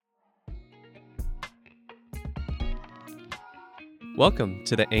Welcome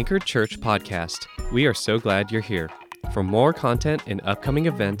to the Anchored Church podcast. We are so glad you're here. For more content and upcoming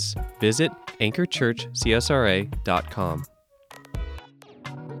events, visit anchoredchurchcsra.com.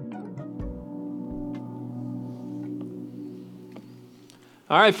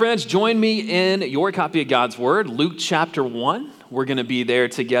 All right, friends, join me in your copy of God's Word, Luke chapter 1. We're going to be there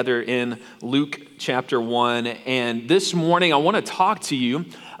together in Luke chapter 1. And this morning, I want to talk to you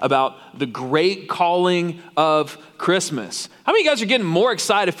about the great calling of Christmas. How many of you guys are getting more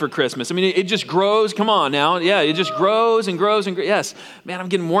excited for Christmas? I mean, it just grows. Come on now. Yeah, it just grows and grows and grows. Yes, man, I'm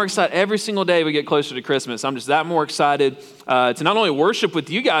getting more excited every single day we get closer to Christmas. I'm just that more excited to not only worship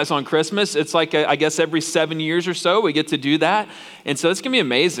with you guys on Christmas, it's like, I guess, every 7 years or so we get to do that. And so it's going to be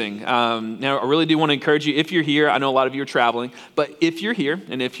amazing. Now, I really do want to encourage you, if you're here, I know a lot of you are traveling, but if you're here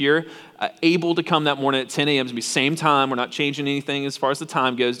and if you're able to come that morning at 10 a.m. It's going to be same time. We're not changing anything as far as the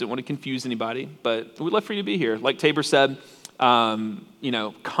time goes. Don't want to confuse anybody, but we'd love for you to be here. Like Tabor said, come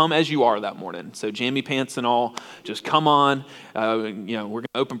as you are that morning. So jammy pants and all, just come on. We're going to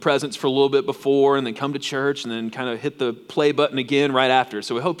open presents for a little bit before and then come to church and then kind of hit the play button again right after.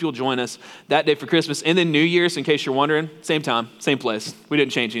 So we hope you'll join us that day for Christmas. And then New Year's, in case you're wondering, same time, same place. We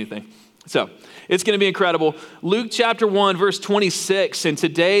didn't change anything. So it's going to be incredible. Luke chapter 1, verse 26. And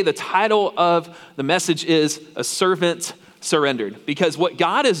today the title of the message is A Servant Surrendered. Because what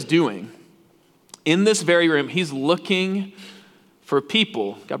God is doing in this very room, he's looking for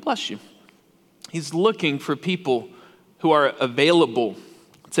people. God bless you. He's looking for people who are available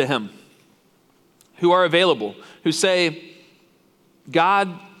to him. Who are available. Who say, God,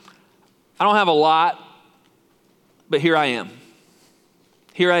 I don't have a lot, but here I am.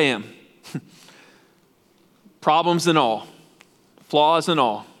 Here I am. Problems and all, flaws and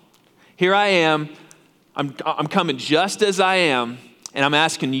all. Here I am. I'm coming just as I am, and I'm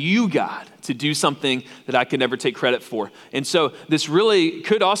asking you, God, to do something that I could never take credit for. And so this really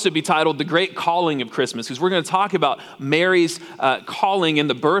could also be titled The Great Calling of Christmas, because we're going to talk about Mary's calling and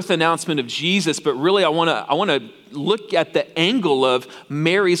the birth announcement of Jesus, but really I want to look at the angle of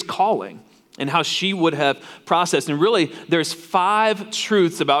Mary's calling and how she would have processed. And really, there's 5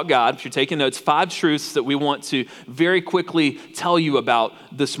 truths about God. If you're taking notes, 5 truths that we want to very quickly tell you about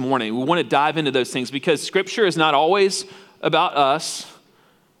this morning. We want to dive into those things because Scripture is not always about us.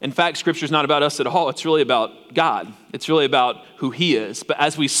 In fact, Scripture is not about us at all. It's really about God. It's really about who He is. But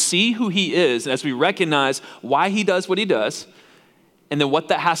as we see who He is, and as we recognize why He does what He does, and then what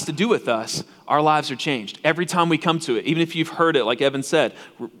that has to do with us, our lives are changed. Every time we come to it, even if you've heard it, like Evan said,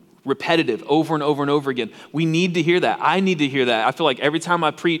 repetitive over and over and over again. We need to hear that. I need to hear that. I feel like every time I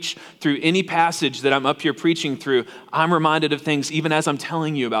preach through any passage that I'm up here preaching through, I'm reminded of things even as I'm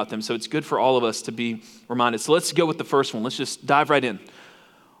telling you about them. So it's good for all of us to be reminded. So let's go with the first one. Let's just dive right in.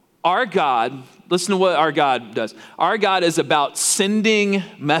 Our God, listen to what our God does. Our God is about sending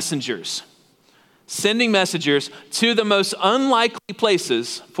messengers. Sending messengers to the most unlikely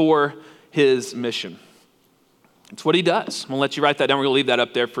places for His mission. It's what He does. I'm going to let you write that down. We're going to leave that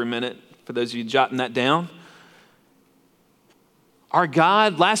up there for a minute for those of you jotting that down. Our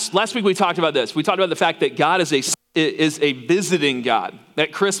God, last week we talked about this. We talked about the fact that God is a visiting God.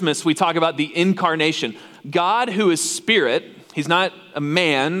 At Christmas, we talk about the incarnation. God who is spirit, He's not a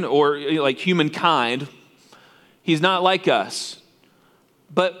man or like humankind. He's not like us.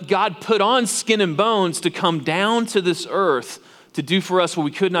 But God put on skin and bones to come down to this earth to do for us what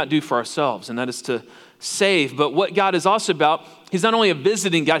we could not do for ourselves, and that is to save. But what God is also about, He's not only a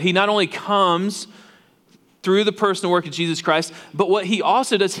visiting God, He not only comes through the personal work of Jesus Christ, but what He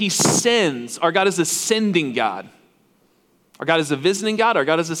also does, He sends. Our God is a sending God. Our God is a visiting God. Our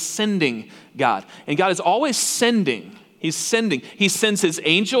God is a sending God. And God is always sending. He's sending. He sends His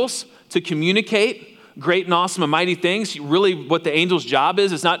angels to communicate great and awesome and mighty things. Really, what the angel's job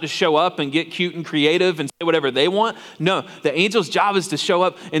is not to show up and get cute and creative and say whatever they want. No, the angel's job is to show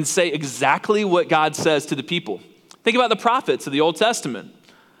up and say exactly what God says to the people. Think about the prophets of the Old Testament.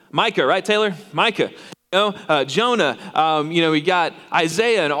 Micah, right, Taylor? Micah. Jonah. We got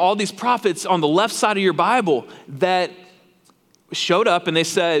Isaiah and all these prophets on the left side of your Bible that showed up and they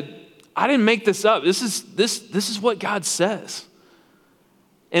said, I didn't make this up. This is what God says.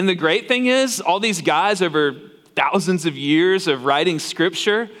 And the great thing is, all these guys over thousands of years of writing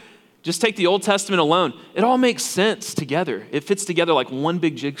Scripture, just take the Old Testament alone, it all makes sense together. It fits together like one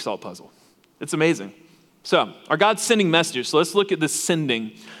big jigsaw puzzle. It's amazing. So, our God's sending messengers. So let's look at this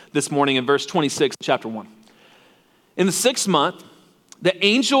sending this morning in verse 26, chapter 1. In the 6th month, the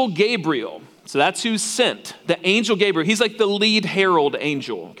angel Gabriel, so that's who's sent, the angel Gabriel, he's like the lead herald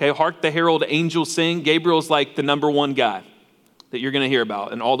angel. Okay, hark the herald angels sing. Gabriel's like the number one guy that you're going to hear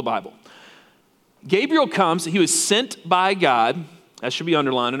about in all the Bible. Gabriel comes, he was sent by God that should be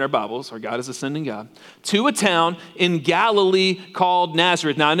underlined in our Bibles, our God is ascending God, to a town in Galilee called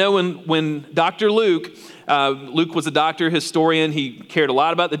Nazareth. Now, I know when Dr. Luke was a doctor, historian, he cared a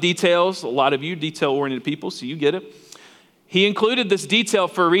lot about the details. A lot of you detail-oriented people, so you get it. He included this detail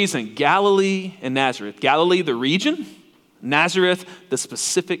for a reason. Galilee and Nazareth. Galilee, the region. Nazareth, the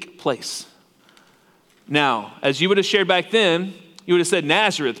specific place. Now, as you would have shared back then, you would have said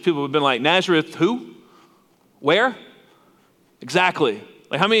Nazareth. People would have been like, Nazareth who? Where? Exactly.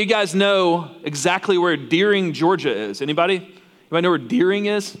 Like, how many of you guys know exactly where Deering, Georgia is? Anybody? Anybody know where Deering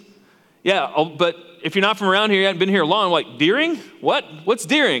is? Yeah, but if you're not from around here, you haven't been here long, like, Deering? What? What's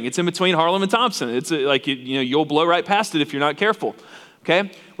Deering? It's in between Harlem and Thompson. It's like, you'll blow right past it if you're not careful,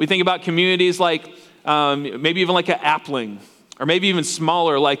 okay? We think about communities like maybe even like an Appling, or maybe even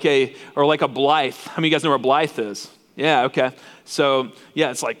smaller like a Blythe. How many of you guys know where Blythe is? Yeah, okay. So,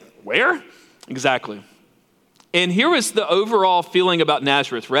 yeah, it's like, where? Exactly. And here was the overall feeling about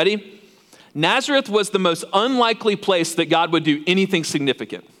Nazareth. Ready? Nazareth was the most unlikely place that God would do anything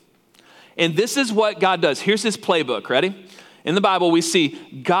significant. And this is what God does. Here's his playbook. Ready? In the Bible, we see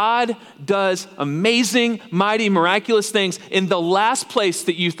God does amazing, mighty, miraculous things in the last place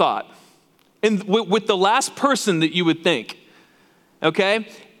that you thought, and with the last person that you would think. Okay?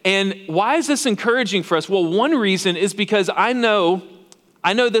 And why is this encouraging for us? Well, one reason is because I know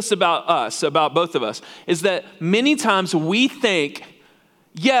this about us, about both of us, is that many times we think,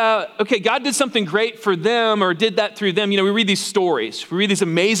 yeah, okay, God did something great for them or did that through them. We read these stories. We read these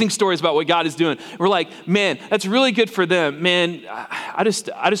amazing stories about what God is doing. We're like, man, that's really good for them. Man, I just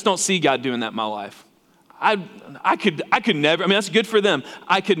don't see God doing that in my life. I could never, that's good for them.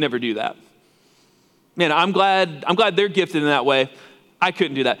 I could never do that. Man, I'm glad they're gifted in that way. I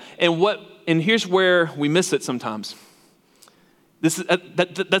couldn't do that. And here's where we miss it sometimes.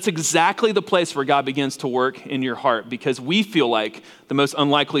 That's exactly the place where God begins to work in your heart, because we feel like the most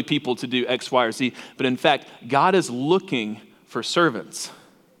unlikely people to do X, Y, or Z. But in fact, God is looking for servants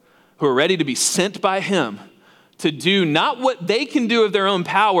who are ready to be sent by him to do not what they can do of their own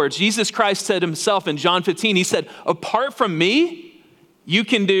power. Jesus Christ said himself in John 15, he said, apart from me, you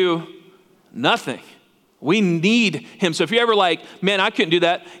can do nothing. We need him. So if you're ever like, man, I couldn't do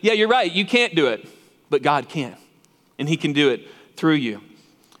that. Yeah, you're right. You can't do it, but God can, and he can do it through you.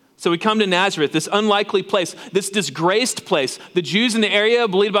 So we come to Nazareth, this unlikely place, this disgraced place. The Jews in the area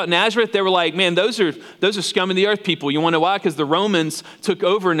believed about Nazareth. They were like, man, those are scum of the earth people. You want to know why? Because the Romans took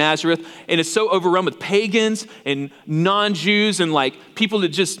over Nazareth, and it's so overrun with pagans and non-Jews and like people that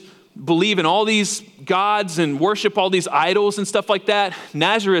just believe in all these gods and worship all these idols and stuff like that.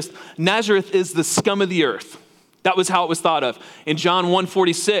 Nazareth is the scum of the earth. That was how it was thought of. In John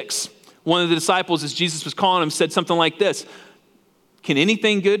 1:46, one of the disciples, as Jesus was calling him, said something like this: can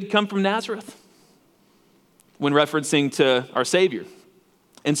anything good come from Nazareth? When referencing to our Savior.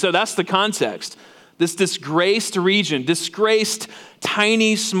 And so that's the context. This disgraced region, disgraced,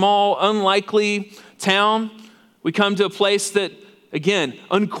 tiny, small, unlikely town. We come to a place that, again,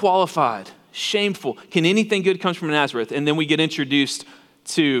 unqualified, shameful. Can anything good come from Nazareth? And then we get introduced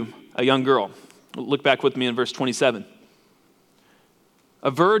to a young girl. Look back with me in verse 27.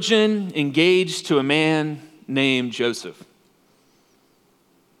 A virgin engaged to a man named Joseph.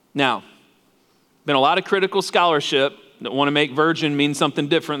 Now, been a lot of critical scholarship that want to make virgin mean something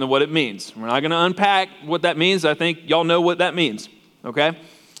different than what it means. We're not going to unpack what that means. I think y'all know what that means, okay?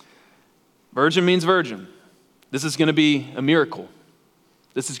 Virgin means virgin. This is going to be a miracle.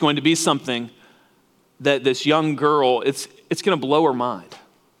 This is going to be something that this young girl, it's going to blow her mind.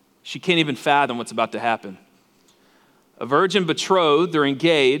 She can't even fathom what's about to happen. A virgin betrothed or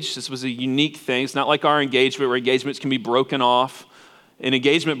engaged, this was a unique thing. It's not like our engagement where engagements can be broken off. An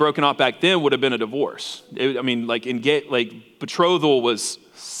engagement broken off back then would have been a divorce. Betrothal was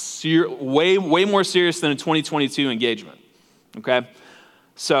way more serious than a 2022 engagement, okay?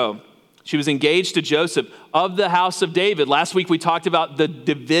 So she was engaged to Joseph of the house of David. Last week we talked about the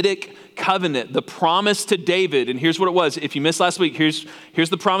Davidic covenant, the promise to David. And here's what it was. If you missed last week, here's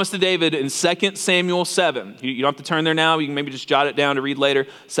the promise to David in 2 Samuel 7. You don't have to turn there now. You can maybe just jot it down to read later.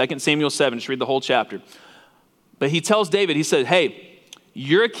 2 Samuel 7, just read the whole chapter. But he tells David, he said, hey,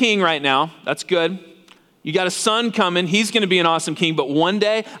 you're a king right now. That's good. You got a son coming. He's going to be an awesome king. But one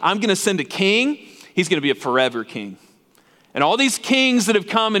day I'm going to send a king. He's going to be a forever king. And all these kings that have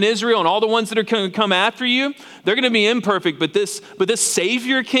come in Israel and all the ones that are going to come after you, they're going to be imperfect. But this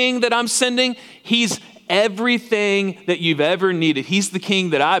Savior king that I'm sending, he's everything that you've ever needed. He's the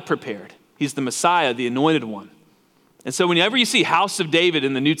king that I prepared. He's the Messiah, the anointed one. And so whenever you see House of David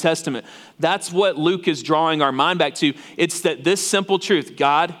in the New Testament, that's what Luke is drawing our mind back to. It's that this simple truth: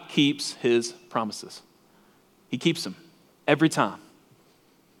 God keeps his promises. He keeps them every time.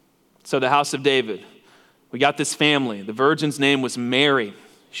 So the house of David, we got this family. The virgin's name was Mary.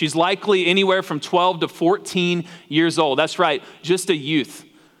 She's likely anywhere from 12 to 14 years old. That's right, just a youth.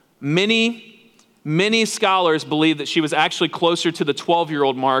 Many scholars believe that she was actually closer to the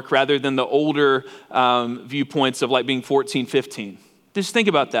 12-year-old mark rather than the older viewpoints of like being 14, 15. Just think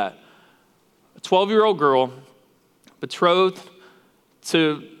about that. A 12-year-old girl betrothed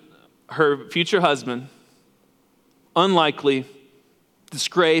to her future husband, unlikely,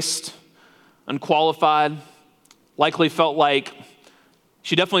 disgraced, unqualified, likely felt like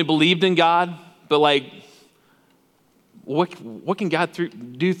she definitely believed in God, but like, what can God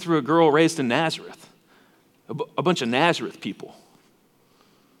do through a girl raised in Nazareth? A bunch of Nazareth people.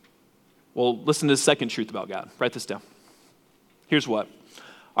 Well, listen to the second truth about God. Write this down. Here's what.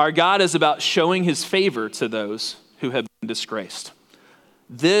 Our God is about showing his favor to those who have been disgraced.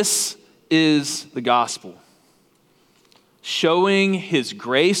 This is the gospel. Showing his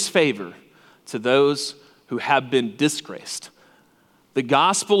grace favor to those who have been disgraced. The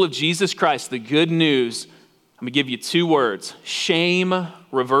gospel of Jesus Christ, the good news, I'm going to give you two words: shame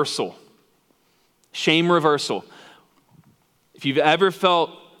reversal. Shame reversal. If you've ever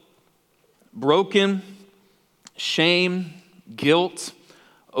felt broken, shame, guilt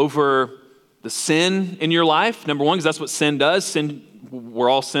over the sin in your life, number one, because that's what sin does. Sin, we're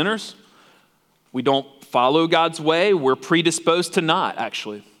all sinners. We don't follow God's way. We're predisposed to not,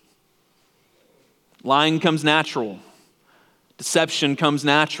 actually. Lying comes natural. Deception comes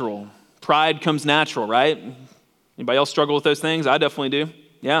natural. Pride comes natural, right? Anybody else struggle with those things? I definitely do.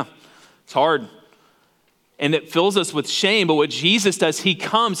 Yeah, it's hard. And it fills us with shame, but what Jesus does, he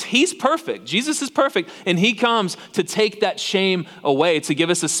comes, he's perfect. Jesus is perfect, and he comes to take that shame away, to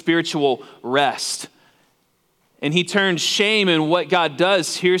give us a spiritual rest. And he turns shame, and what God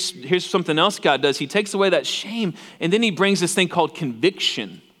does, here's something else God does. He takes away that shame, and then he brings this thing called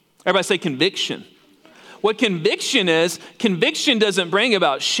conviction. Everybody say conviction. What conviction is, conviction doesn't bring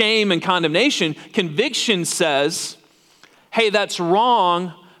about shame and condemnation. Conviction says, hey, that's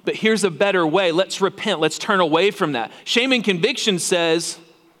wrong, but here's a better way. Let's repent. Let's turn away from that. Shame and conviction says,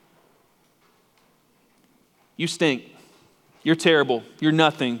 you stink. You're terrible. You're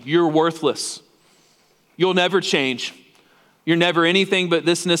nothing. You're worthless. You'll never change. You're never anything but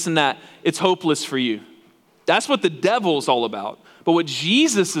this and this and that. It's hopeless for you. That's what the devil's all about. But what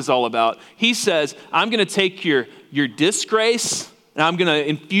Jesus is all about, he says, I'm going to take your disgrace and I'm going to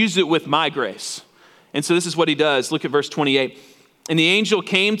infuse it with my grace. And so this is what he does. Look at verse 28. And the angel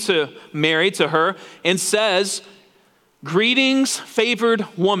came to Mary, to her, and says, greetings, favored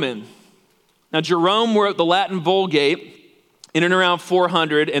woman. Now, Jerome wrote the Latin Vulgate in and around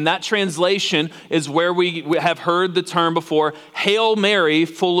 400, and that translation is where we have heard the term before, Hail Mary,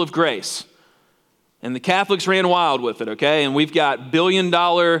 full of grace. And the Catholics ran wild with it, okay? And we've got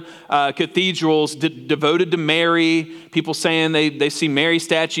billion-dollar cathedrals devoted to Mary, people saying they see Mary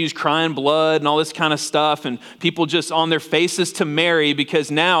statues crying blood and all this kind of stuff, and people just on their faces to Mary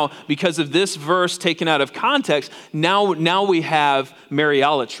because of this verse taken out of context, now we have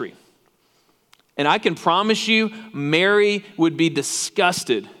Mariolatry. And I can promise you, Mary would be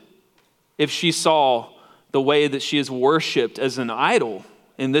disgusted if she saw the way that she is worshiped as an idol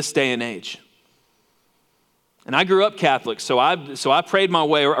in this day and age. And I grew up Catholic, so I prayed my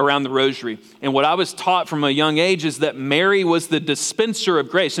way around the rosary. And what I was taught from a young age is that Mary was the dispenser of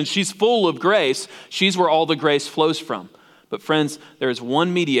grace. And she's full of grace. She's where all the grace flows from. But friends, there is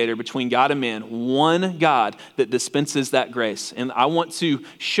one mediator between God and man, one God that dispenses that grace. And I want to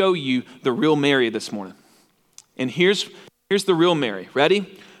show you the real Mary this morning. And here's the real Mary.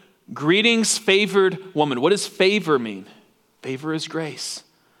 Ready? Greetings, favored woman. What does favor mean? Favor is grace.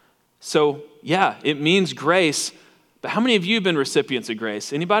 So, yeah, it means grace, but how many of you have been recipients of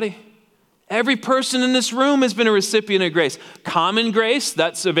grace? Anybody? Every person in this room has been a recipient of grace. Common grace,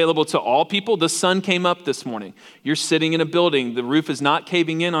 that's available to all people. The sun came up this morning. You're sitting in a building. The roof is not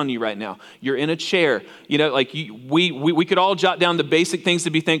caving in on you right now. You're in a chair. You know, like we could all jot down the basic things to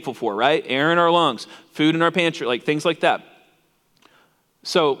be thankful for, right? Air in our lungs, food in our pantry, like things like that.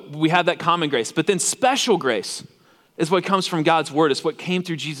 So we have that common grace. But then special grace is what comes from God's word. It's what came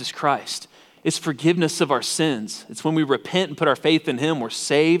through Jesus Christ. It's forgiveness of our sins. It's when we repent and put our faith in him, we're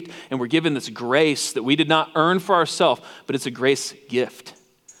saved and we're given this grace that we did not earn for ourselves, but it's a grace gift.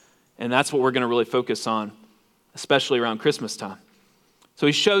 And that's what we're going to really focus on, especially around Christmas time. So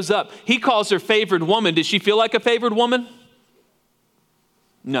he shows up. He calls her favored woman. Did she feel like a favored woman?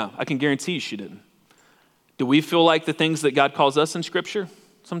 No, I can guarantee you she didn't. Do we feel like the things that God calls us in Scripture?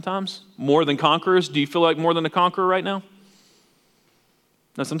 Sometimes, more than conquerors. Do you feel like more than a conqueror right now?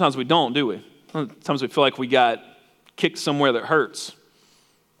 No, sometimes we don't, do we? Sometimes we feel like we got kicked somewhere that hurts.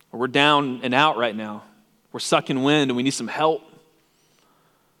 or we're down and out right now. We're sucking wind and we need some help.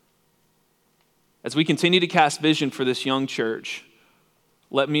 As we continue to cast vision for this young church,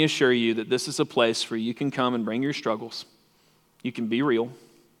 let me assure you that this is a place where you can come and bring your struggles. You can be real,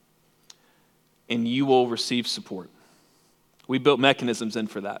 and you will receive support. We built mechanisms in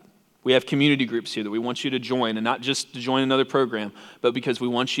for that. We have community groups here that we want you to join, and not just to join another program, but because we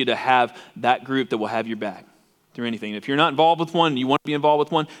want you to have that group that will have your back through anything. If you're not involved with one and you want to be involved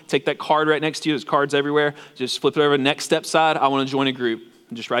with one, take that card right next to you. There's cards everywhere. Just flip it over to the next step side. I want to join a group.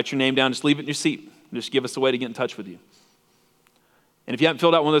 And just write your name down. Just leave it in your seat. Just give us a way to get in touch with you. And if you haven't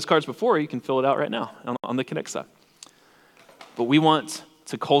filled out one of those cards before, you can fill it out right now on the Connect side. But we want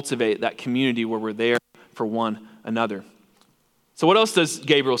to cultivate that community where we're there for one another. So what else does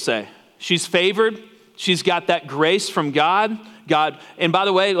Gabriel say? She's favored. She's got that grace from God. And by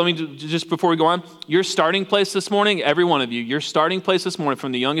the way, let me just before we go on, your starting place this morning, every one of you, your starting place this morning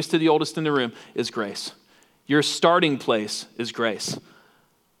from the youngest to the oldest in the room is grace. Your starting place is grace.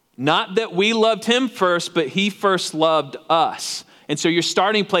 Not that we loved him first, but he first loved us. And so your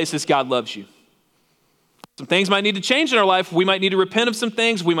starting place is God loves you. Some things might need to change in our life. We might need to repent of some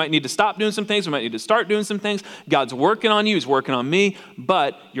things. We might need to stop doing some things. We might need to start doing some things. God's working on you. He's working on me,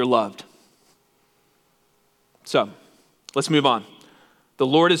 but you're loved. So let's move on. The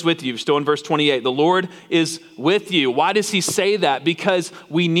Lord is with you. We're still in verse 28. The Lord is with you. Why does he say that? Because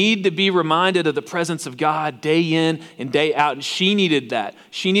we need to be reminded of the presence of God day in and day out. And she needed that.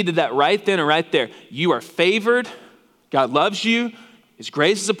 She needed that right then and right there. You are favored. God loves you. His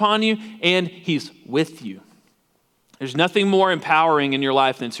grace is upon you. And he's with you. There's nothing more empowering in your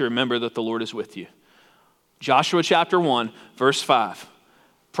life than to remember that the Lord is with you. Joshua chapter 1, verse 5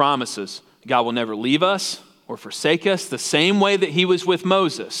 promises God will never leave us or forsake us, the same way that he was with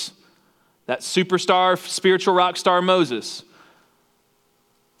Moses, that superstar, spiritual rock star Moses.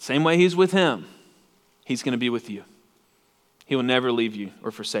 Same way he's with him, he's going to be with you. He will never leave you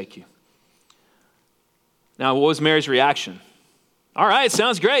or forsake you. Now, what was Mary's reaction? All right,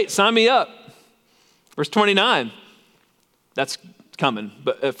 sounds great. Sign me up. Verse 29, that's coming.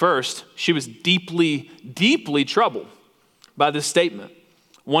 But at first, she was deeply, deeply troubled by this statement,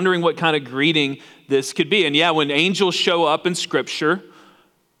 wondering what kind of greeting this could be. And yeah, when angels show up in Scripture,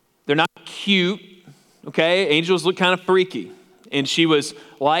 they're not cute, okay? Angels look kind of freaky. And she was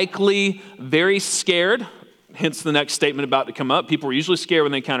likely very scared, hence the next statement about to come up. People are usually scared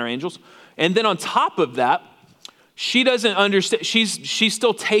when they encounter angels. And then on top of that, she doesn't understand. She's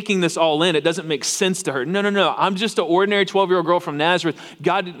still taking this all in. It doesn't make sense to her. No. I'm just an ordinary 12-year-old girl from Nazareth.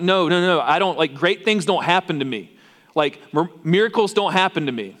 God, no. I don't, like, great things don't happen to me. Like, miracles don't happen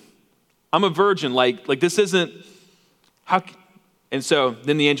to me. I'm a virgin. Like this isn't, how? And so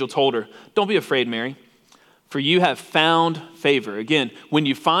then the angel told her, don't be afraid, Mary, for you have found favor. Again, when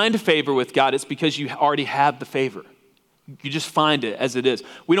you find favor with God, it's because you already have the favor. You just find it as it is.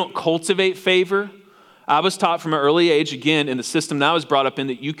 We don't cultivate favor. I was taught from an early age, again, in the system that I was brought up in,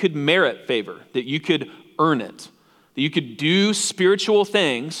 that you could merit favor, that you could earn it, that you could do spiritual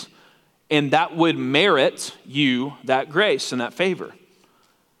things, and that would merit you that grace and that favor.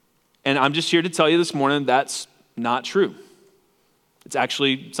 And I'm just here to tell you this morning that's not true. It's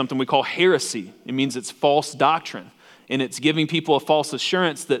actually something we call heresy. It means it's false doctrine. And it's giving people a false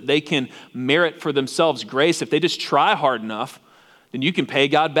assurance that they can merit for themselves grace. If they just try hard enough, then you can pay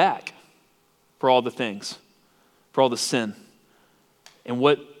God back for all the things, for all the sin. And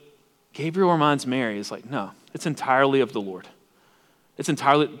what Gabriel reminds Mary is like, no, it's entirely of the Lord. It's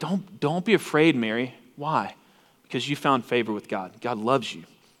entirely, don't be afraid, Mary. Why? Because you found favor with God. God loves you.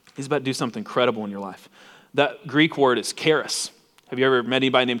 He's about to do something incredible in your life. That Greek word is charis. Have you ever met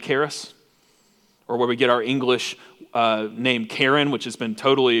anybody named Charis? Or where we get our English name Karen, which has been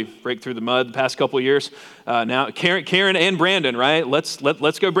totally raked through the mud the past couple of years. Now, Karen and Brandon, right? Let's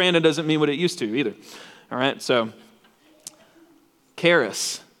go Brandon doesn't mean what it used to either. All right, so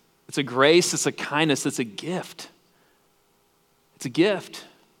charis. It's a grace, it's a kindness, it's a gift. It's a gift.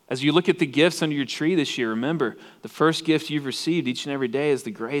 As you look at the gifts under your tree this year, remember, the first gift you've received each and every day is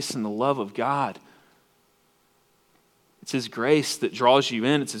the grace and the love of God. It's his grace that draws you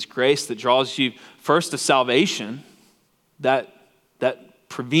in. It's his grace that draws you first to salvation, that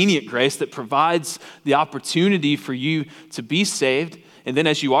prevenient grace that provides the opportunity for you to be saved. And then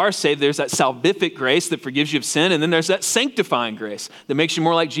as you are saved, there's that salvific grace that forgives you of sin. And then there's that sanctifying grace that makes you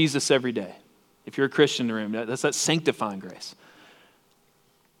more like Jesus every day. If you're a Christian in the room, that's that sanctifying grace.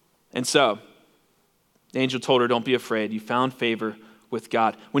 And so the angel told her, don't be afraid. You found favor with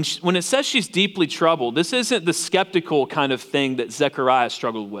God. When it says she's deeply troubled, this isn't the skeptical kind of thing that Zechariah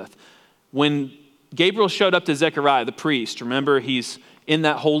struggled with. When Gabriel showed up to Zechariah, the priest, remember he's in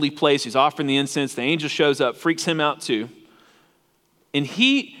that holy place. He's offering the incense. The angel shows up, freaks him out too. And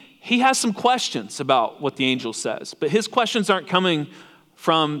he has some questions about what the angel says, but his questions aren't coming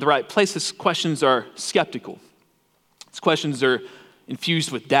from the right place. His questions are skeptical. His questions are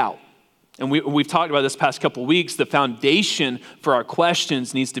infused with doubt. And we've talked about this past couple weeks. The foundation for our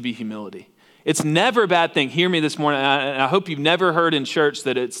questions needs to be humility. It's never a bad thing. Hear me this morning. And I hope you've never heard in church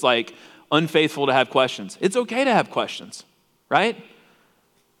that it's like unfaithful to have questions. It's okay to have questions, right?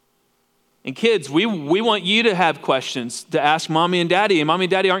 And kids, we want you to have questions to ask mommy and daddy. And mommy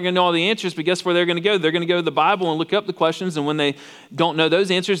and daddy aren't going to know all the answers, but guess where they're going to go? They're going to go to the Bible and look up the questions. And when they don't know those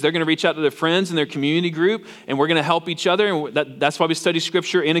answers, they're going to reach out to their friends in their community group, and we're going to help each other. And that's why we study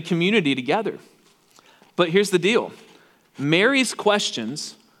Scripture in a community together. But here's the deal. Mary's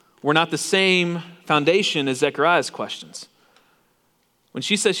questions were not the same foundation as Zechariah's questions. When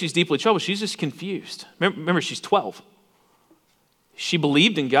she says she's deeply troubled, she's just confused. Remember, she's 12. She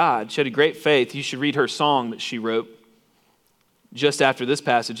believed in God. She had a great faith. You should read her song that she wrote just after this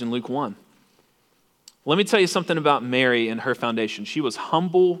passage in Luke 1. Let me tell you something about Mary and her foundation. She was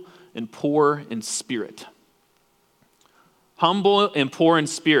humble and poor in spirit. Humble and poor in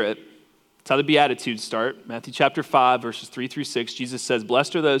spirit. That's how the Beatitudes start. Matthew chapter 5, verses 3 through 6. Jesus says,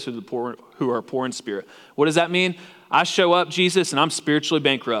 "Blessed are those who are poor in spirit." What does that mean? I show up, Jesus, and I'm spiritually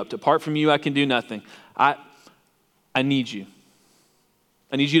bankrupt. Apart from you, I can do nothing. I need you.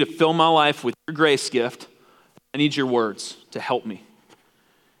 I need you to fill my life with your grace gift. I need your words to help me.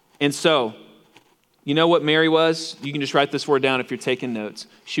 And so, you know what Mary was? You can just write this word down if you're taking notes.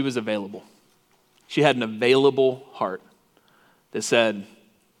 She was available. She had an available heart that said,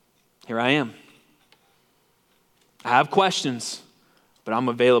 here I am. I have questions, but I'm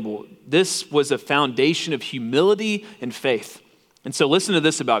available. This was a foundation of humility and faith. And so listen to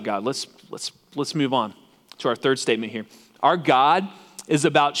this about God. Let's move on to our third statement here. Our God is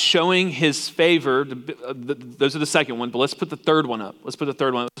about showing his favor. Those are the second one, but let's put the third one up. This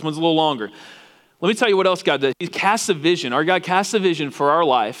one's a little longer. Let me tell you what else God does. He casts a vision. Our God casts a vision for our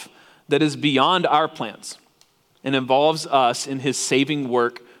life that is beyond our plans and involves us in his saving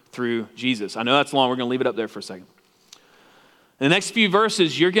work through Jesus. I know that's long. We're going to leave it up there for a second. In the next few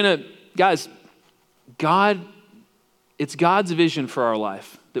verses, it's God's vision for our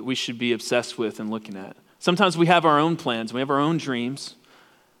life that we should be obsessed with and looking at. Sometimes we have our own plans. We have our own dreams.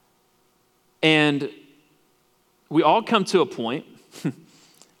 And we all come to a point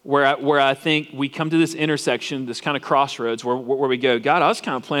where I think we come to this intersection, this kind of crossroads where we go, God, I was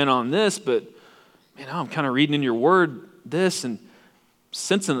kind of planning on this, but man, I'm kind of reading in your word this and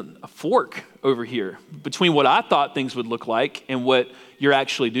sensing a fork over here between what I thought things would look like and what you're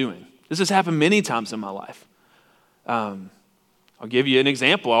actually doing. This has happened many times in my life. I'll give you an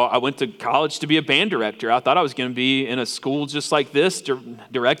example. I went to college to be a band director. I thought I was going to be in a school just like this,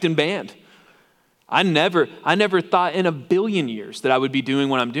 directing band. I never thought in a billion years that I would be doing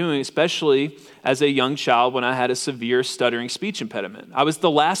what I'm doing, especially as a young child when I had a severe stuttering speech impediment. I was the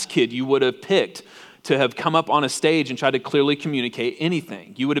last kid you would have picked to have come up on a stage and tried to clearly communicate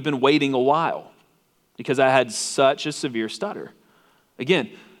anything. You would have been waiting a while because I had such a severe stutter. Again,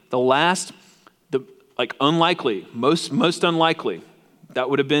 unlikely, most unlikely, that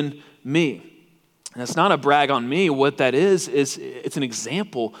would have been me. And it's not a brag on me. What that is it's an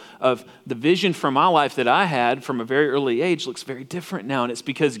example of the vision for my life that I had from a very early age looks very different now. And it's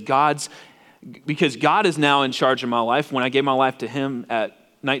because God is now in charge of my life. When I gave my life to him at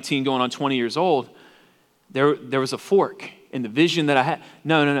 19 going on 20 years old, there was a fork in the vision that I had.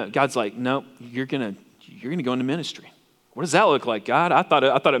 No. God's like, no, you're gonna go into ministry. What does that look like, God? I thought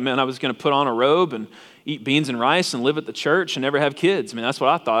it meant I was going to put on a robe and eat beans and rice and live at the church and never have kids. I mean, that's what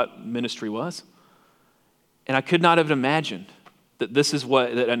I thought ministry was. And I could not have imagined that this is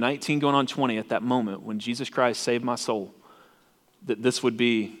that at 19 going on 20, at that moment when Jesus Christ saved my soul, that this would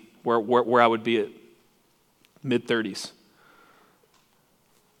be where I would be at mid-30s.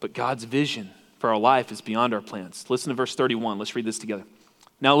 But God's vision for our life is beyond our plans. Listen to verse 31. Let's read this together.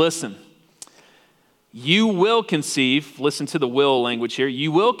 Now listen. You will conceive, listen to the will language here,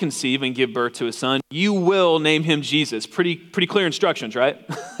 you will conceive and give birth to a son. You will name him Jesus. Pretty clear instructions, right?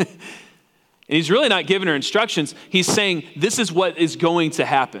 And he's really not giving her instructions. He's saying this is what is going to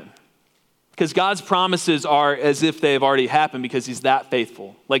happen. Because God's promises are as if they have already happened because he's that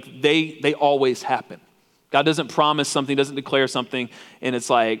faithful. Like they always happen. God doesn't promise something, doesn't declare something, and it's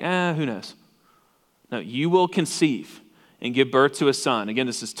like, who knows? No, you will conceive and give birth to a son. Again,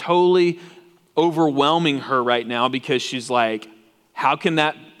 this is totally overwhelming her right now because she's like, how can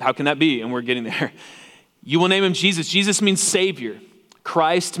that be? And we're getting there. You will name him Jesus. Jesus means Savior.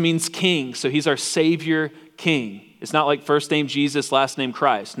 Christ means King. So he's our Savior King. It's not like first name Jesus, last name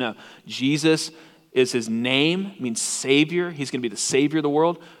Christ. No, Jesus is his name, means Savior. He's going to be the Savior of the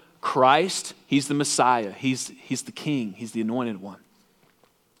world. Christ, he's the Messiah. He's the King. He's the anointed one.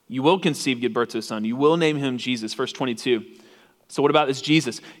 You will conceive, give birth to a son. You will name him Jesus. Verse 22. So what about this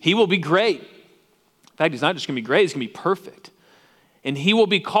Jesus? He will be great. In fact, he's not just going to be great, he's going to be perfect. And he will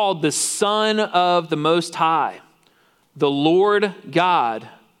be called the Son of the Most High, the Lord God.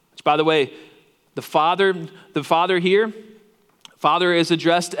 Which, by the way, the Father here, Father is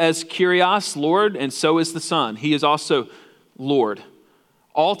addressed as Kyrios, Lord, and so is the Son. He is also Lord.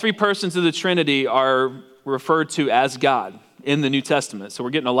 All three persons of the Trinity are referred to as God in the New Testament. So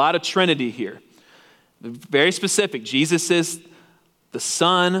we're getting a lot of Trinity here. Very specific. Jesus is the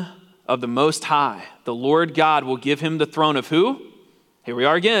Son of the Most High. The Lord God will give him the throne of who? Here we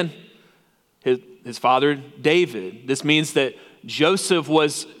are again. His father David. This means that Joseph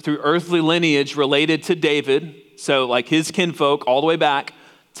was through earthly lineage related to David. So like his kinfolk all the way back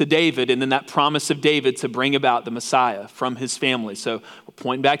to David, and then that promise of David to bring about the Messiah from his family. So we're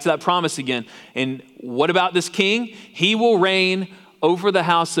pointing back to that promise again. And what about this king? He will reign over the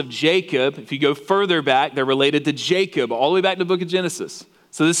house of Jacob. If you go further back, they're related to Jacob, all the way back to the book of Genesis.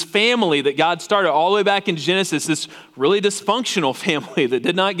 So this family that God started all the way back in Genesis, this really dysfunctional family that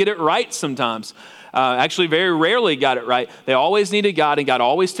did not get it right sometimes, actually very rarely got it right. They always needed God, and God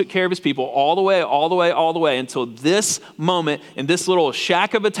always took care of his people all the way until this moment in this little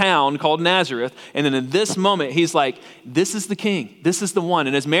shack of a town called Nazareth. And then in this moment, he's like, this is the king. This is the one.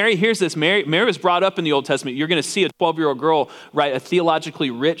 And as Mary hears this, Mary was brought up in the Old Testament. You're going to see a 12-year-old girl write a theologically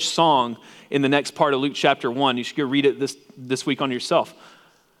rich song in the next part of Luke chapter 1. You should go read it this week on yourself.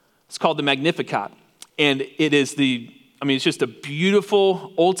 It's called the Magnificat. And it is it's just a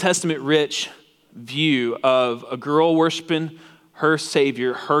beautiful Old Testament rich view of a girl worshiping her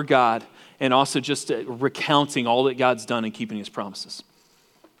Savior, her God, and also just recounting all that God's done and keeping his promises.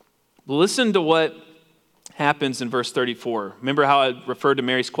 Listen to what happens in verse 34. Remember how I referred to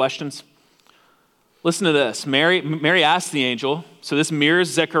Mary's questions? Listen to this. Mary asked the angel, so this mirrors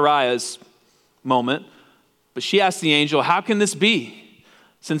Zechariah's moment, but she asked the angel, how can this be,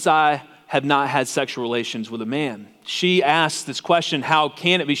 since I have not had sexual relations with a man? She asks this question, how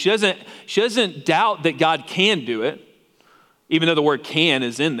can it be? She doesn't doubt that God can do it, even though the word can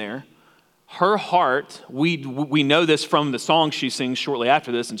is in there. Her heart, we know this from the song she sings shortly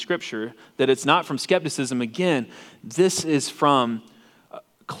after this in Scripture, that it's not from skepticism. Again, this is from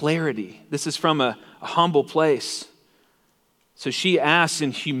clarity. This is from a humble place. So she asks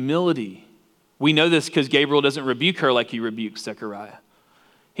in humility. We know this because Gabriel doesn't rebuke her like he rebukes Zechariah.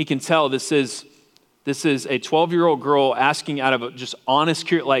 He can tell this is a 12-year-old girl asking out of a just honest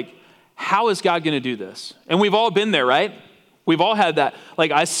curiosity, like, how is God going to do this? And we've all been there, right? We've all had that.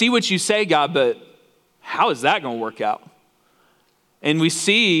 Like, I see what you say, God, but how is that going to work out? And we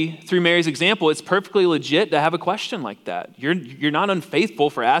see through Mary's example, it's perfectly legit to have a question like that. You're not unfaithful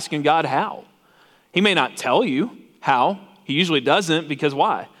for asking God how. He may not tell you how. He usually doesn't, because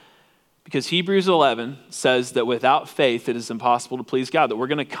why? Because Hebrews 11 says that without faith, it is impossible to please God. That we're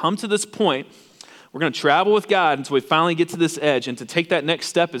going to come to this point, we're going to travel with God until we finally get to this edge, and to take that next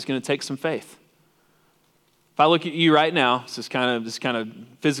step is going to take some faith. If I look at you right now, this is kind of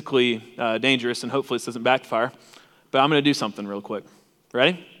physically dangerous, and hopefully this doesn't backfire, but I'm going to do something real quick.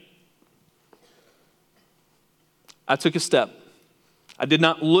 Ready? I took a step. I did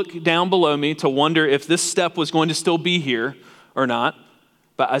not look down below me to wonder if this step was going to still be here or not.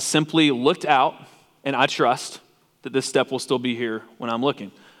 But I simply looked out, and I trust that this step will still be here when I'm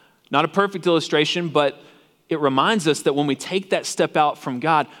looking. Not a perfect illustration, but it reminds us that when we take that step out from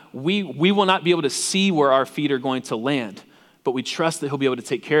God, we will not be able to see where our feet are going to land, but we trust that he'll be able to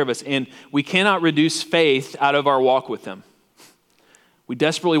take care of us. And we cannot reduce faith out of our walk with him. We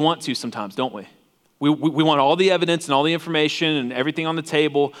desperately want to sometimes, don't we? We want all the evidence and all the information and everything on the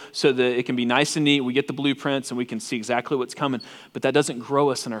table so that it can be nice and neat. We get the blueprints and we can see exactly what's coming, but that doesn't grow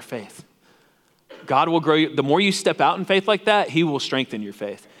us in our faith. God will grow you. The more you step out in faith like that, he will strengthen your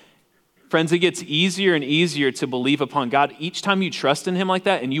faith. Friends, it gets easier and easier to believe upon God each time you trust in him like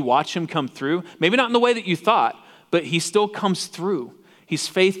that and you watch him come through. Maybe not in the way that you thought, but he still comes through. He's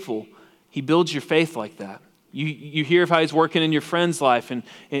faithful. He builds your faith like that. You hear of how he's working in your friend's life and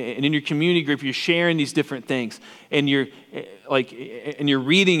in your community group. You're sharing these different things, and you're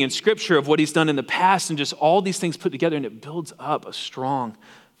reading in Scripture of what he's done in the past, and just all these things put together, and it builds up a strong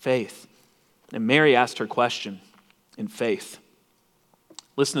faith. And Mary asked her question in faith.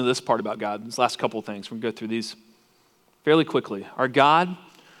 Listen to this part about God. These last couple of things. We're going to go through these fairly quickly. Our God,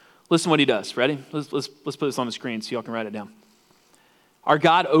 listen to what he does. Ready? Let's put this on the screen so y'all can write it down. Our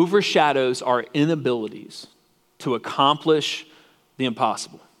God overshadows our inabilities to accomplish the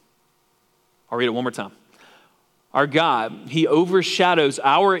impossible. I'll read it one more time. Our God, he overshadows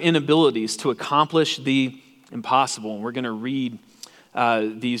our inabilities to accomplish the impossible. And we're going to read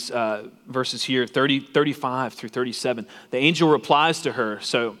these verses here, 35 through 37. The angel replies to her,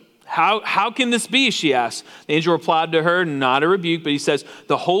 so how can this be, she asks. The angel replied to her, not a rebuke, but he says,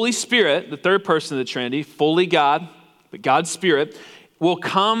 the Holy Spirit, the third person of the Trinity, fully God, but God's Spirit, will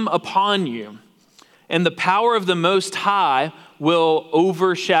come upon you, and the power of the Most High will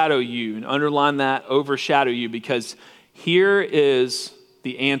overshadow you. And underline that, overshadow you, because here is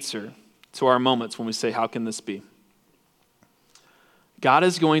the answer to our moments when we say, how can this be? God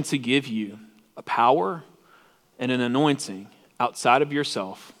is going to give you a power and an anointing outside of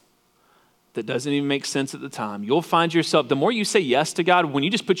yourself that doesn't even make sense at the time. You'll find yourself, the more you say yes to God, when you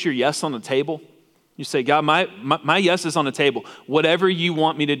just put your yes on the table, you say, God, my yes is on the table. Whatever you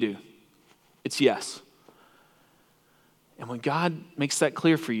want me to do, it's yes. And when God makes that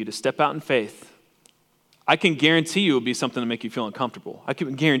clear for you to step out in faith, I can guarantee you it will be something to make you feel uncomfortable. I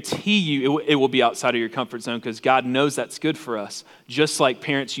can guarantee you it will be outside of your comfort zone because God knows that's good for us. Just like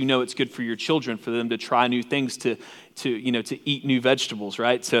parents, you know it's good for your children, for them to try new things, to eat new vegetables,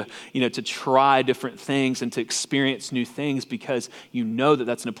 right? To try different things and to experience new things because you know that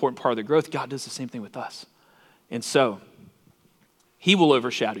that's an important part of their growth. God does the same thing with us. And so he will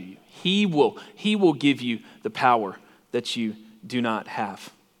overshadow you. He will give you the power that you do not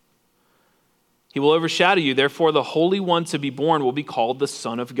have. He will overshadow you. Therefore, the Holy One to be born will be called the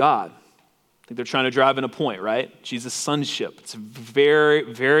Son of God. I think they're trying to drive in a point, right? Jesus' sonship. It's a very,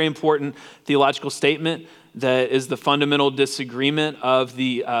 very important theological statement that is the fundamental disagreement of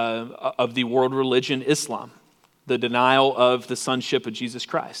the world religion, Islam, the denial of the sonship of Jesus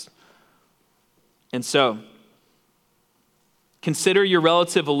Christ. And so, consider your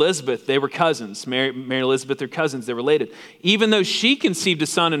relative Elizabeth. They were cousins. Mary and Elizabeth are cousins. They're related. Even though she conceived a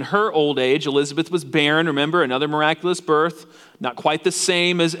son in her old age, Elizabeth was barren. Remember, another miraculous birth. Not quite the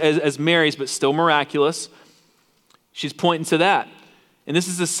same as Mary's, but still miraculous. She's pointing to that. And this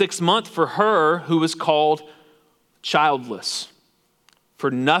is the 6th month for her who was called childless. For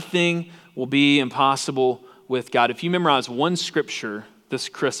nothing will be impossible with God. If you memorize one scripture this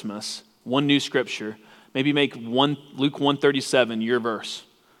Christmas, one new scripture, maybe make Luke 1:37 your verse.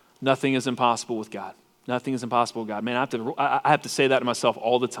 Nothing is impossible with God. Nothing is impossible with God. Man, I have to say that to myself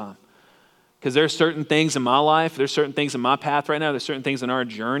all the time. Because there are certain things in my life, there's certain things in my path right now, there's certain things in our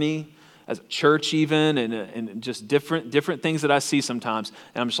journey, as a church even, and just different things that I see sometimes.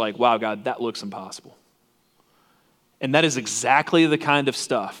 And I'm just like, wow, God, that looks impossible. And that is exactly the kind of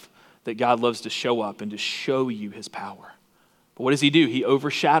stuff that God loves to show up and to show you his power. But what does he do? He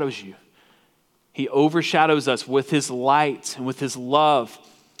overshadows you. He overshadows us with his light and with his love.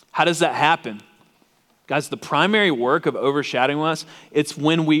 How does that happen? Guys, the primary work of overshadowing us, it's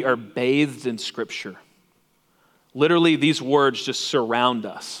when we are bathed in Scripture. Literally, these words just surround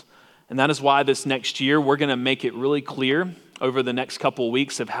us. And that is why this next year, we're going to make it really clear over the next couple of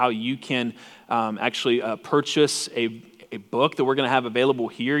weeks of how you can actually purchase a book that we're going to have available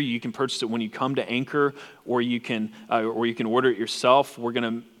here. You can purchase it when you come to Anchor, or you can order it yourself. We're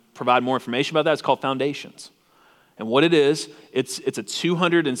going to provide more information about that. It's called Foundations. And what it is, it's a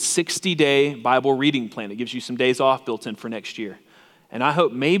 260-day Bible reading plan. It gives you some days off built in for next year. And I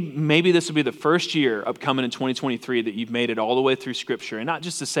hope maybe this will be the first year upcoming in 2023 that you've made it all the way through Scripture. And not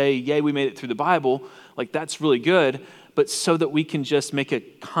just to say, yay, we made it through the Bible, like that's really good, but so that we can just make a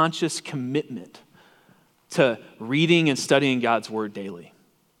conscious commitment to reading and studying God's Word daily.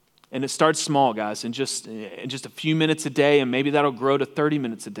 And it starts small, guys, in just a few minutes a day, and maybe that'll grow to 30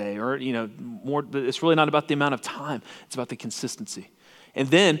 minutes a day, or more. But it's really not about the amount of time; it's about the consistency. And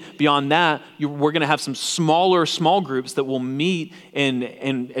then beyond that, we're going to have some small groups that will meet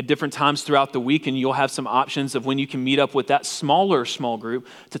at different times throughout the week, and you'll have some options of when you can meet up with that small group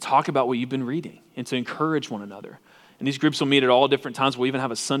to talk about what you've been reading and to encourage one another. And these groups will meet at all different times. We'll even have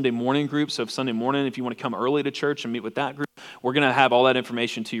a Sunday morning group. So if Sunday morning, if you want to come early to church and meet with that group, we're going to have all that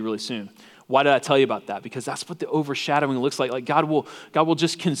information to you really soon. Why did I tell you about that? Because that's what the overshadowing looks like. Like God will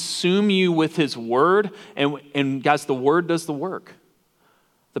just consume you with his word. And guys, the word does the work.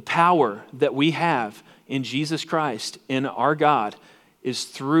 The power that we have in Jesus Christ, in our God, is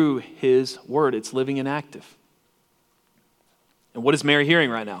through his word. It's living and active. And what is Mary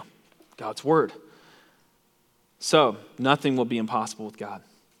hearing right now? God's word. So, nothing will be impossible with God.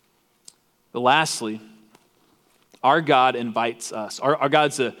 But lastly, our God invites us. Our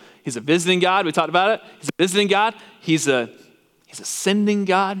God's he's a visiting God. We talked about it. He's a visiting God. He's a sending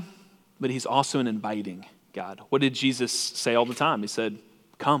God, but he's also an inviting God. What did Jesus say all the time? He said,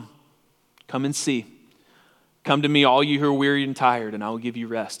 come and see. Come to me, all you who are weary and tired, and I will give you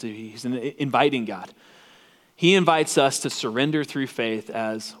rest. He's an inviting God. He invites us to surrender through faith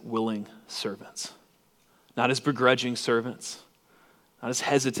as willing servants, not as begrudging servants, not as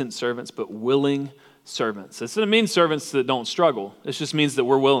hesitant servants, but willing servants. This doesn't mean servants that don't struggle. This just means that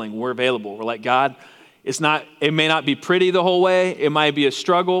we're willing, we're available. We're like, God, it may not be pretty the whole way. It might be a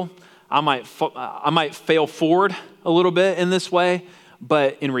struggle. I might fail forward a little bit in this way,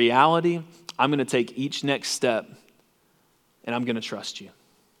 but in reality, I'm going to take each next step and I'm going to trust you.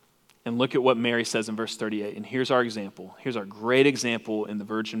 And look at what Mary says in verse 38. And here's our example. Here's our great example in the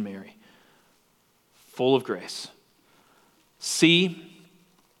Virgin Mary, full of grace. See,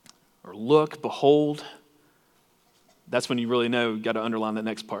 or look, behold. That's when you really know, you've got to underline that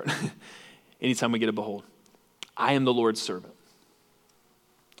next part. Anytime we get a behold. I am the Lord's servant.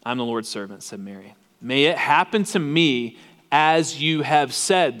 I'm the Lord's servant, said Mary. May it happen to me as you have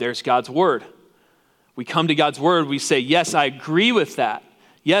said. There's God's word. We come to God's word, we say, yes, I agree with that.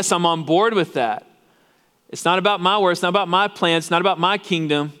 Yes, I'm on board with that. It's not about my word. It's not about my plans. It's not about my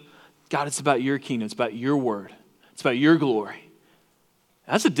kingdom. God, it's about your kingdom. It's about your word. It's about your glory.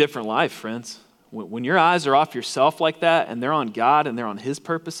 That's a different life, friends. When your eyes are off yourself like that and they're on God and they're on his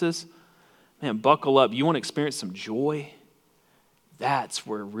purposes, man, buckle up. You want to experience some joy? That's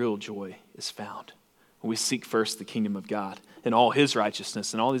where real joy is found. When we seek first the kingdom of God and all his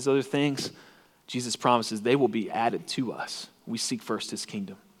righteousness and all these other things, Jesus promises they will be added to us. We seek first his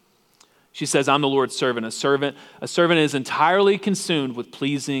kingdom. She says, I'm the Lord's servant. A servant is entirely consumed with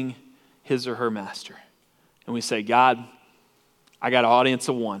pleasing his or her master. And we say, God, I got an audience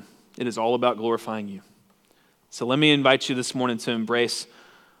of one. It is all about glorifying you. So let me invite you this morning to embrace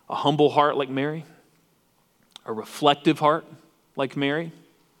a humble heart like Mary, a reflective heart like Mary.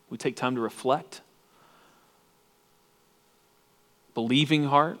 We take time to reflect. Believing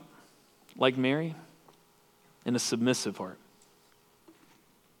heart like Mary, and a submissive heart.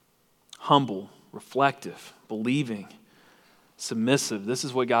 Humble, reflective, believing, submissive. This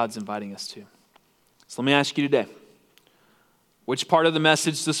is what God's inviting us to. So let me ask you today, which part of the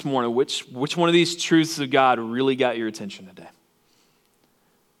message this morning, which one of these truths of God really got your attention today?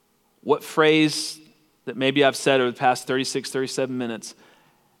 What phrase that maybe I've said over the past 36, 37 minutes,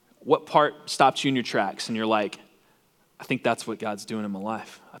 what part stopped you in your tracks and you're like, I think that's what God's doing in my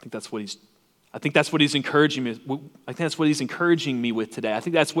life. I think that's what he's encouraging me. I think that's what he's encouraging me with today. I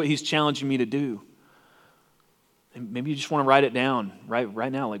think that's what he's challenging me to do. And maybe you just want to write it down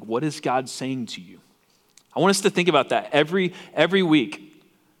right now. Like, what is God saying to you? I want us to think about that every week.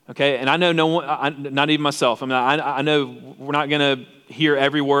 Okay, and I know no one, not even myself. I know we're not going to hear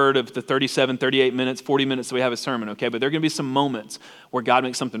every word of the 37, 38 minutes, 40 minutes that we have a sermon. Okay, but there are going to be some moments where God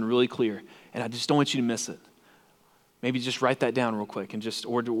makes something really clear, and I just don't want you to miss it. Maybe just write that down real quick and just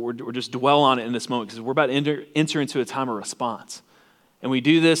dwell on it in this moment, because we're about to enter into a time of response. And we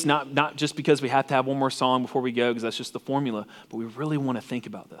do this not just because we have to have one more song before we go, because that's just the formula, but we really want to think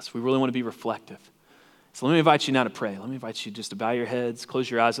about this. We really want to be reflective. So let me invite you now to pray. Let me invite you just to bow your heads,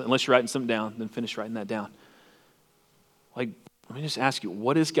 close your eyes, unless you're writing something down, then finish writing that down. Like, let me just ask you,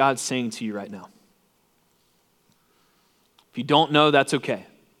 what is God saying to you right now? If you don't know, that's okay.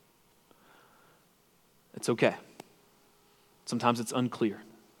 It's okay. Sometimes it's unclear.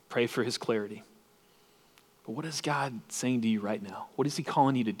 Pray for his clarity. But what is God saying to you right now? What is he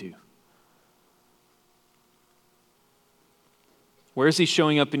calling you to do? Where is he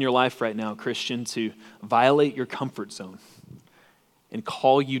showing up in your life right now, Christian, to violate your comfort zone and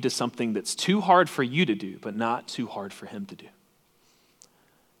call you to something that's too hard for you to do, but not too hard for him to do?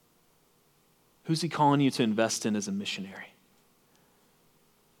 Who's he calling you to invest in as a missionary?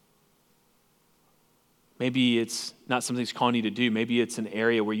 Maybe it's not something he's calling you to do. Maybe it's an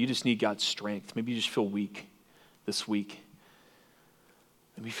area where you just need God's strength. Maybe you just feel weak this week.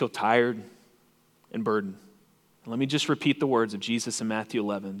 Maybe you feel tired and burdened. And let me just repeat the words of Jesus in Matthew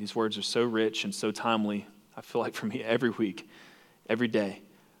 11. These words are so rich and so timely, I feel like for me every week, every day.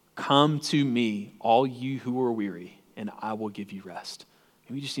 Come to me, all you who are weary, and I will give you rest.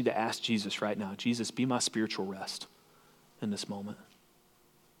 Maybe you just need to ask Jesus right now, Jesus, be my spiritual rest in this moment.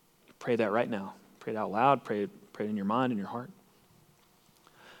 Pray that right now. Pray it out loud. Pray it in your mind and your heart.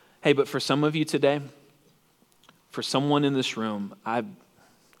 Hey, but for some of you today, for someone in this room, I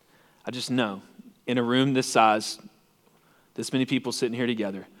just know, in a room this size, this many people sitting here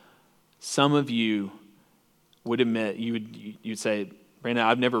together, some of you would admit, you'd say, Brandon,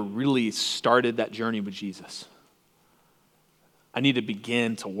 I've never really started that journey with Jesus. I need to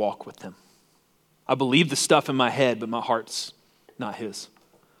begin to walk with him. I believe the stuff in my head, but my heart's not his.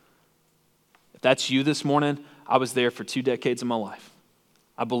 If that's you this morning, I was there for 2 decades of my life.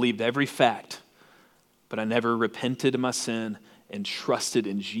 I believed every fact but I never repented of my sin and trusted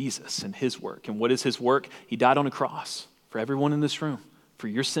in Jesus and his work. And what is his work? He died on a cross for everyone in this room, for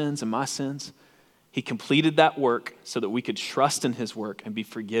your sins and my sins. He completed that work so that we could trust in his work and be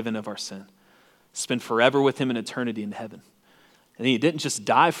forgiven of our sin, spend forever with him in eternity in heaven. And he didn't just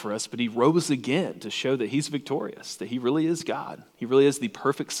die for us, but he rose again to show that he's victorious, that he really is God. He really is the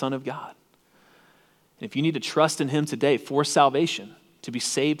perfect Son of God. And if you need to trust in him today for salvation, to be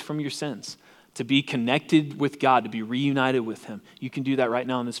saved from your sins, to be connected with God, to be reunited with him, you can do that right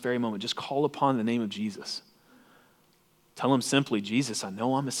now in this very moment. Just call upon the name of Jesus. Tell him simply, Jesus, I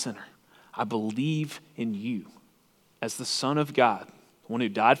know I'm a sinner. I believe in you as the Son of God, the one who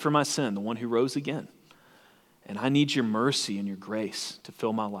died for my sin, the one who rose again. And I need your mercy and your grace to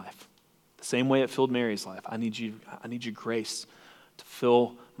fill my life. The same way it filled Mary's life. I need your grace to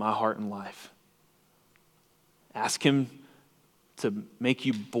fill my heart and life. Ask him to make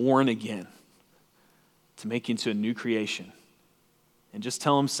you born again, to make you into a new creation. And just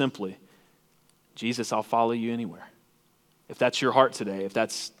tell him simply, Jesus, I'll follow you anywhere. If that's your heart today,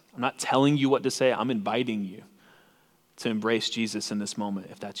 I'm not telling you what to say, I'm inviting you to embrace Jesus in this moment,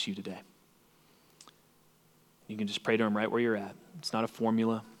 if that's you today. You can just pray to him right where you're at. It's not a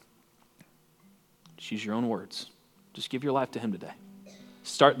formula. Just use your own words. Just give your life to him today.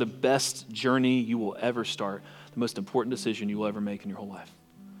 Start the best journey you will ever start, the most important decision you will ever make in your whole life.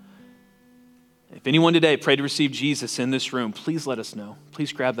 If anyone today prayed to receive Jesus in this room, please let us know.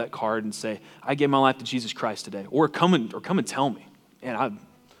 Please grab that card and say, I gave my life to Jesus Christ today. Or come and tell me. And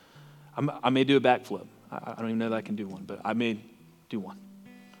I may do a backflip. I don't even know that I can do one, but I may do one.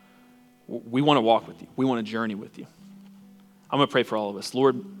 We want to walk with you. We want to journey with you. I'm going to pray for all of us.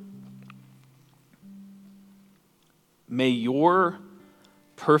 Lord, may your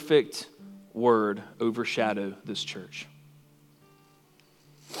perfect word overshadow this church.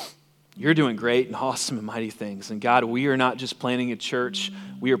 You're doing great and awesome and mighty things. And God, we are not just planning a church,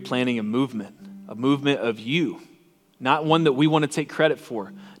 we are planning a movement of you, not one that we want to take credit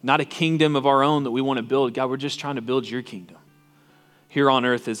for, not a kingdom of our own that we want to build. God, we're just trying to build your kingdom here on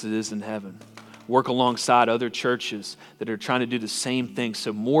earth as it is in heaven. Work alongside other churches that are trying to do the same thing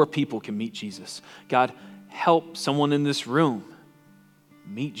so more people can meet Jesus. God, help someone in this room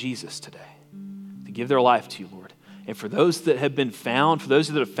meet Jesus today, to give their life to you, Lord. And for those that have been found, for those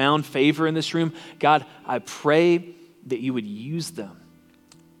that have found favor in this room, God, I pray that you would use them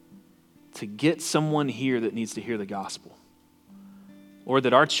to get someone here that needs to hear the gospel. Lord,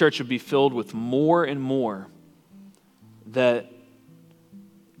 that our church would be filled with more and more that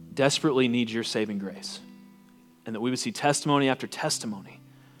desperately need your saving grace. And that we would see testimony after testimony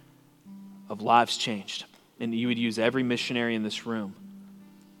of lives changed. And you would use every missionary in this room,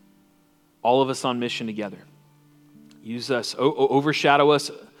 all of us on mission together. Use us, overshadow us,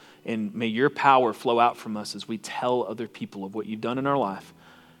 and may your power flow out from us as we tell other people of what you've done in our life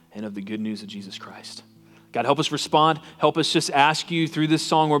and of the good news of Jesus Christ. God, help us respond. Help us just ask you through this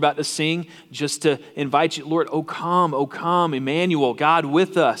song we're about to sing, just to invite you, Lord, oh come, Emmanuel, God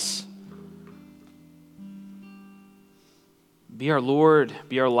with us. Be our Lord,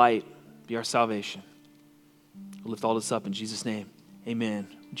 be our light, be our salvation. We'll lift all this up in Jesus' name. Amen.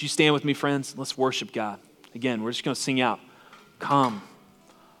 Would you stand with me, friends? Let's worship God. Again, we're just going to sing out, come,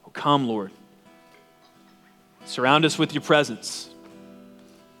 oh come, Lord. Surround us with your presence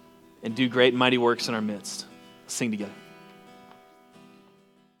and do great and mighty works in our midst. Let's sing together.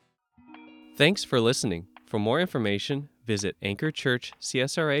 Thanks for listening. For more information, visit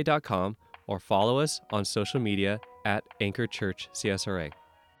anchorchurchcsra.com or follow us on social media at Anchor Church CSRA.